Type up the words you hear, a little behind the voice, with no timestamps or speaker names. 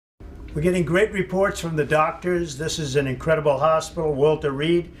We're getting great reports from the doctors. This is an incredible hospital, Walter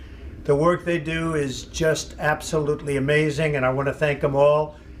Reed. The work they do is just absolutely amazing, and I want to thank them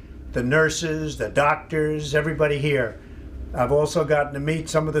all. The nurses, the doctors, everybody here. I've also gotten to meet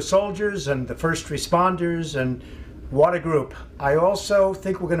some of the soldiers and the first responders, and what a group. I also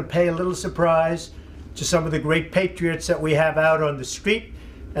think we're going to pay a little surprise to some of the great patriots that we have out on the street,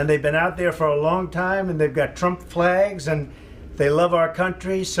 and they've been out there for a long time, and they've got Trump flags, and they love our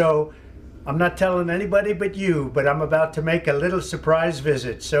country. So I'm not telling anybody but you, but I'm about to make a little surprise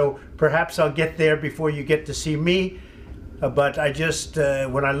visit. So perhaps I'll get there before you get to see me. But I just,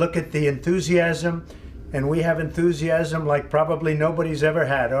 when I look at the enthusiasm, and we have enthusiasm like probably nobody's ever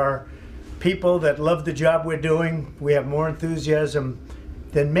had. Our people that love the job we're doing, we have more enthusiasm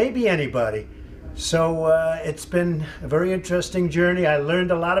than maybe anybody. So it's been a very interesting journey. I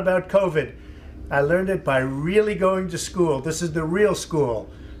learned a lot about COVID. I learned it by really going to school. This is the real school.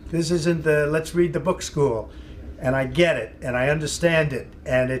 This isn't the let's read the book school. And I get it, and I understand it,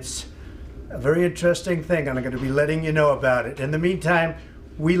 and it's a very interesting thing, and I'm going to be letting you know about it. In the meantime,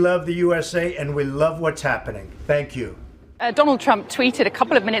 we love the USA, and we love what's happening. Thank you. Donald Trump tweeted a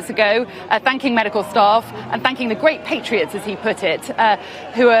couple of minutes ago thanking medical staff and thanking the great patriots, as he put it,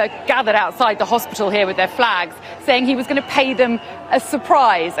 who are gathered outside the hospital here with their flags, saying he was going to pay them a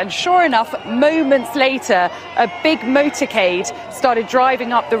surprise. And sure enough, moments later, a big motorcade started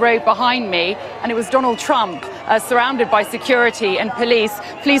driving up the road behind me, and it was Donald Trump surrounded by security and police.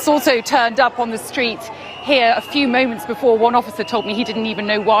 Police also turned up on the street here a few moments before. One officer told me he didn't even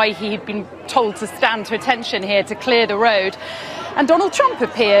know why he had been told to stand to attention here to clear the road. And Donald Trump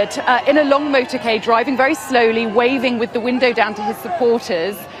appeared in a long motorcade, driving very slowly, waving with the window down to his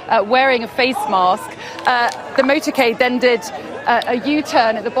supporters, wearing a face mask. The motorcade then did a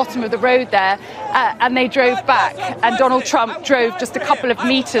U-turn at the bottom of the road there, and they drove back. And Donald Trump drove just a couple of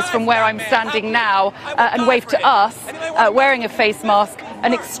meters from where I'm standing now and waved to us, wearing a face mask.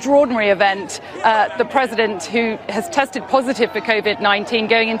 An extraordinary event. The president, who has tested positive for COVID-19,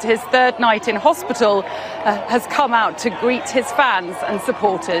 going into his third night in hospital, has come out to greet his fans and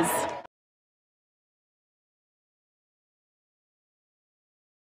supporters.